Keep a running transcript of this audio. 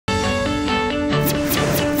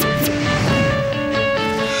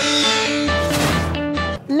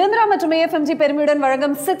Limra மற்றும் AFMG பெருமையுடன்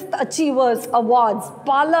வழங்கும் 6th Achievers Awards.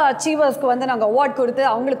 பல அச்சீவர்ஸ்க்கு வந்து நாங்கள் அவார்ட் கொடுத்து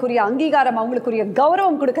அவங்களுக்குரிய அங்கீகாரம், அவங்களுக்குரிய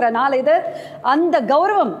கௌரவம் கொடுக்குற நாள் இது. அந்த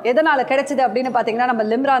கௌரவம் எதனால் கிடைச்சிது அப்படின்னு பார்த்தீங்கன்னா நம்ம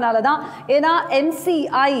லிம்ரானால தான். ஏன்னா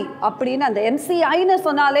MCI அப்படின்னு அந்த MCIன்னு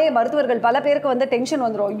சொன்னாலே மருத்துவர்கள் பல பேருக்கு வந்து டென்ஷன்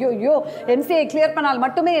வந்துடும். ஐயோ MCI கிளியர் பண்ணால்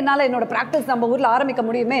மட்டுமே என்னால் என்னோட ப்ராக்டிஸ் நம்ம ஊரில் ஆரம்பிக்க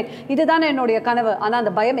முடியுமே, இதுதானே என்னுடைய கனவு. ஆனால்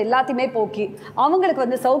அந்த பயம் எல்லாத்தையுமே போக்கி அவங்களுக்கு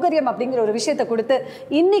வந்து சௌகரியம் அப்படிங்கிற ஒரு விஷயத்தை கொடுத்து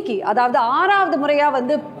இன்னைக்கு அதாவது 6வது முறையாக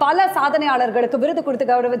வந்து பல சாதனையாளர்களுக்கு விருது கொடுத்து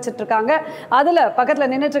கௌரவிச்சிட்டு இருக்காங்க. அதில் பக்கத்தில்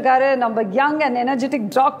நின்றுட்டு இருக்காரு நம்ம young and energetic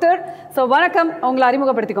doctor. So வணக்கம், உங்களை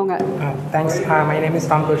அறிமுகப்படுத்திக்கோங்க. Thanks. My name is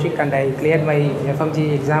Ramkoshik and I cleared my FMGE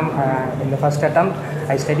exam in the first attempt.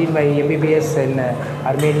 I studied my MBBS in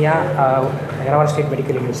Armenia, State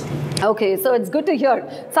Medical University. Okay, so it's good to hear.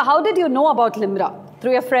 So how did you know about Limra?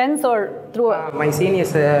 Through your friends or through my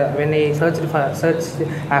seniors? When I searched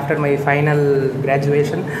after my final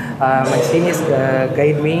graduation, my seniors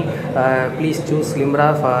guide me, please choose Limra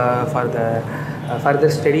for the further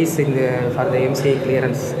studies for the MCI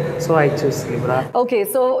clearance. So I choose Limra. Okay,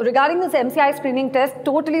 so regarding this MCI screening test,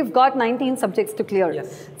 totally you've got 19 subjects to clear. Yes.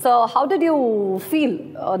 So how did you feel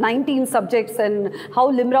 19 subjects and how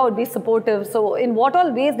Limra would be supportive? So in what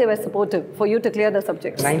all ways they were supportive for you to clear the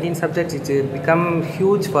subjects? 19 subjects, it become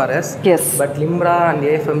huge for us. Yes. But Limra and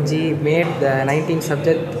AFMG made the 19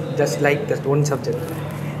 subject just like that one subject.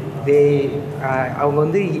 அவங்க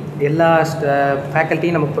வந்து எல்லா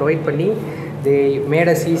ஃபேக்கல்ட்டியும் நமக்கு provide பண்ணி they made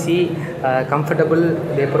us easy, comfortable.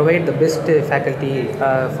 They provide the best faculty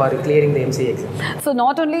for clearing the MCI exam. So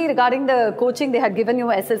not only regarding the coaching, they had given you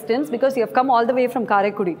assistance because you have come all the way from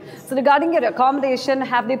Karaikudi. So regarding your accommodation,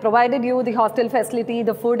 have they provided you the hostel facility,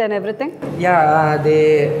 the food and everything? Yeah,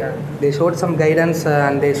 they showed some guidance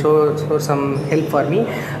and they showed some help for me.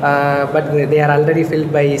 But they are already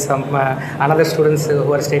filled by some another students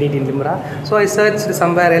who are studied in Limra. So I searched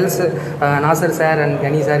somewhere else. Nasser sir and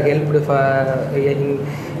Gani sir helped for in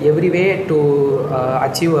every way to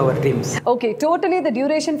achieve our dreams. Okay, totally the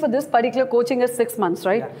duration for this particular coaching is 6 months,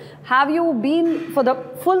 right? Yeah. Have you been for the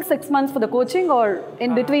full 6 months for the coaching or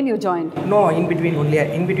in between you joined? No, in between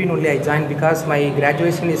only I joined because my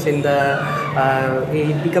graduation is in the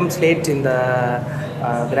it becomes late in the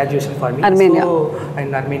graduation for me. Armenia. So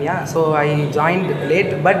in Armenia, so I joined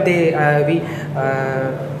late, but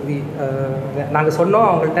நாங்கள் சொன்னோம்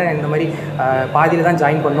அவங்கள்ட்ட இந்த மாதிரி பாதியில் தான்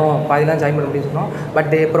join பண்ணோம் அப்படின்னு சொன்னோம். But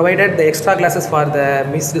they provided the extra classes for the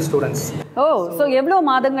missed students. So எவ்வளோ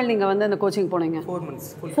மாதங்கள் நீங்கள் வந்து அந்த கோச்சிங் போனீங்க? 4 months.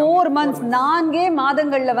 4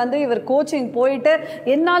 மாதங்களில் வந்து இவர் கோச்சிங் போயிட்டு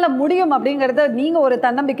என்னால் முடியும் அப்படிங்கிறத நீங்கள் ஒரு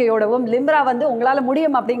தன்னம்பிக்கையோடவும் லிம்ரா வந்து உங்களால்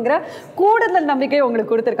முடியும் அப்படிங்கிற கூடுதல் நம்பிக்கையை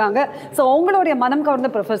உங்களுக்கு கொடுத்துருக்காங்க. ஸோ உங்களுடைய மனம்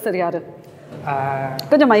கவர்ந்த ப்ரொஃபஸர் யார்?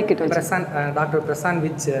 கொஞ்சம் மைக் கிட்ட doctor Prashanth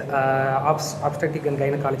which obstetric and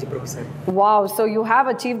gynecology professor. Wow, so you have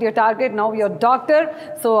achieved your target, now you're doctor.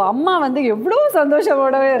 So அம்மா வந்து எவ்வளோ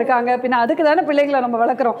சந்தோஷமோடவே இருக்காங்க. பின்ன அதுக்கு தானே பிள்ளைங்களை நம்ம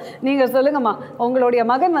வளர்க்குறோம். நீங்கள் சொல்லுங்கம்மா, உங்களுடைய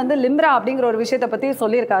மகன் வந்து லிம்ரா அப்படிங்கிற ஒரு விஷயத்தை பற்றி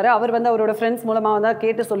சொல்லியிருக்காரு. அவர் வந்து அவரோட ஃப்ரெண்ட்ஸ் மூலமாக வந்து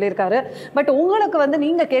கேட்டு சொல்லியிருக்காரு. பட் உங்களுக்கு வந்து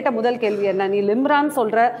நீங்கள் கேட்ட முதல் கேள்வி என்ன? நீ லிம்ரான்னு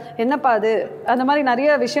சொல்கிற, என்னப்பா அது? அந்த மாதிரி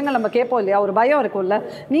நிறைய விஷயங்கள் நம்ம கேட்போம் இல்லையா, ஒரு பயம் இருக்கும்ல.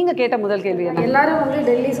 நீங்கள் கேட்ட முதல் கேள்வி என்ன? எல்லாரும் வந்து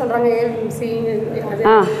டெல்லி சொல்கிறாங்க ஏஎம்சி,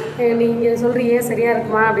 நீங்கள் சொல்கிறீங்க சரியாக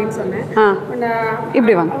இருக்குமா அப்படின்னு சொன்னேன்.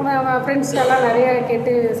 இப்படி வாங்க. அவங்க ஃப்ரெண்ட்ஸ்க்கெல்லாம் நிறைய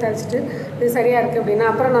கேட்டு விசாரிச்சுட்டு இது சரியாக இருக்குது அப்படின்னா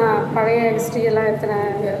அப்புறம் நான் பழைய ஹிஸ்ட்ரி எல்லாம் எத்தனை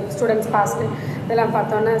ஸ்டூடெண்ட்ஸ் பாஸ்ட்டு இதெல்லாம்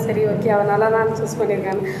பார்த்தோன்னா சரி ஓகே அவன் நல்லா தான் சூஸ்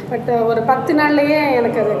பண்ணியிருக்காங்க. பட் ஒரு 10 நாள்லேயே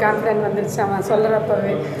எனக்கு அது கான்ஃபிடென்ட் வந்துடுச்சு. அவன்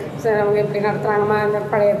சொல்கிறப்பவே சார் அவங்க எப்படி நடத்துகிறாங்கம்மா, அந்த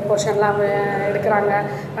பழைய போர்ஷன்லாம் எடுக்கிறாங்க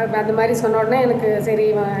அந்த மாதிரி சொன்ன உடனே எனக்கு சரி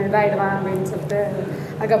இதாகிடுவான் அப்படின்னு சொல்லிட்டு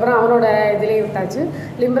அதுக்கப்புறம் அவனோட இதிலே விட்டாச்சு.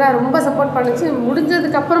 லிம்ரா ரொம்ப சப்போர்ட் பண்ணிச்சு.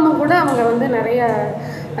 முடிஞ்சதுக்கப்புறமும் கூட அவங்க வந்து நிறைய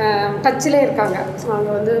டச்சிலே இருக்காங்க.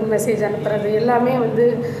 அவங்க வந்து மெசேஜ் அனுப்புறது எல்லாமே வந்து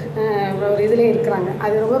ஒரு இதிலே இருக்கிறாங்க.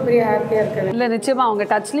 அது ரொம்ப பெரிய ஹாப்பியாக இருக்குது. இல்லை நிச்சயமாக அவங்க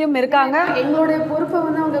டச்லேயும் இருக்காங்க. எங்களுடைய பொறுப்பை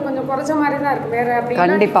வந்து அவங்க கொஞ்சம் குறைச்ச மாதிரி தான் இருக்குது. வேறு அப்படி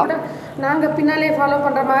கண்டிப்பாக நாங்கள் பின்னாலே ஃபாலோ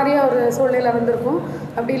பண்ணுற மாதிரியே ஒரு சூழ்நிலை வந்திருக்கும்.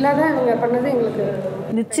 அப்படி இல்லாத இவங்க பண்ணது எங்களுக்கு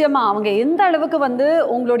நிச்சயமாக அவங்க எந்த அளவுக்கு வந்து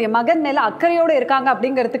உங்களுடைய மகன் மேலே அக்கறையோடு இருக்காங்க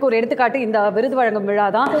அப்படிங்கிறதுக்கு ஒரு எடுத்துக்காட்டு இந்த விருது வழங்கும் விழா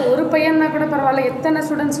தான். ஒரு பையன்னா கூட பரவாயில்ல, எத்தனை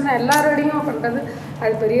ஸ்டூடெண்ட்ஸ்னா எல்லாரோடையும் பண்ணுறது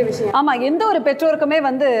அது பெரிய விஷயம். ஆமாம், எந்த ஒரு பெற்றோருக்குமே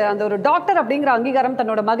வந்து அந்த ஒரு டாக்டர் அப்படிங்கிற அங்கீகாரம்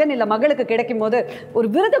தன்னோட மகன் இல்லை மகளுக்கு கிடைக்கும் போது ஒரு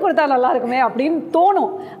விருது கொடுத்தா நல்லா இருக்குமே அப்படின்னு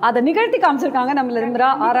தோணும். அதை நிகழ்த்தி காமிச்சிருக்காங்க நம்ம லிம்ரா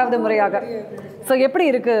 6வது முறையாக. ஸோ எப்படி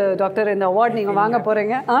இருக்கு டாக்டர் இந்த அவார்ட் நீங்கள் வாங்க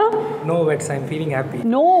போகிறீங்க? நோ வேர்ட்ஸ், ஐ அம் ஃபீலிங் ஹாப்பி.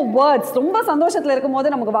 No words. ரொம்ப சந்தோஷத்தில் இருக்கும்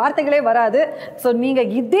போது நமக்கு வார்த்தைகளே வராது. ஸோ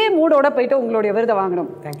நீங்கள் இதே மூடோட போயிட்டு உங்களுடைய விருதை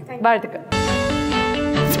வாங்கணும். வாழ்த்துக்கள்.